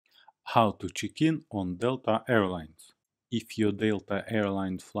How to check in on Delta Airlines. If your Delta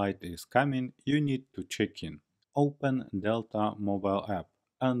Airlines flight is coming, you need to check in. Open Delta mobile app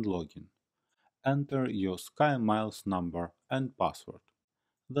and log in. Enter your SkyMiles number and password.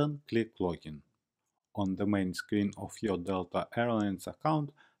 Then click Login. On the main screen of your Delta Airlines account,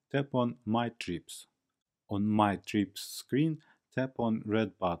 tap on My Trips. On My Trips screen, tap on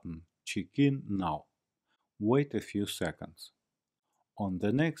red button Check in now. Wait a few seconds. On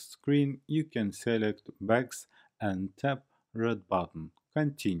the next screen, you can select Bags and tap red button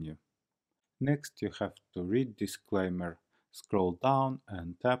Continue. Next, you have to read disclaimer. Scroll down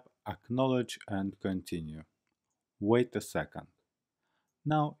and tap Acknowledge and Continue. Wait a second.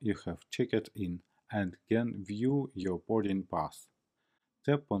 Now you have checked in and can view your boarding pass.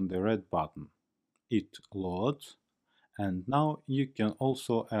 Tap on the red button. It loads, and now you can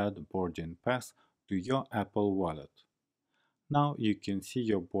also add boarding pass to your Apple Wallet. Now you can see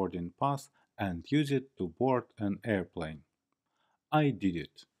your boarding pass and use it to board an airplane. I did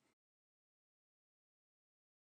it.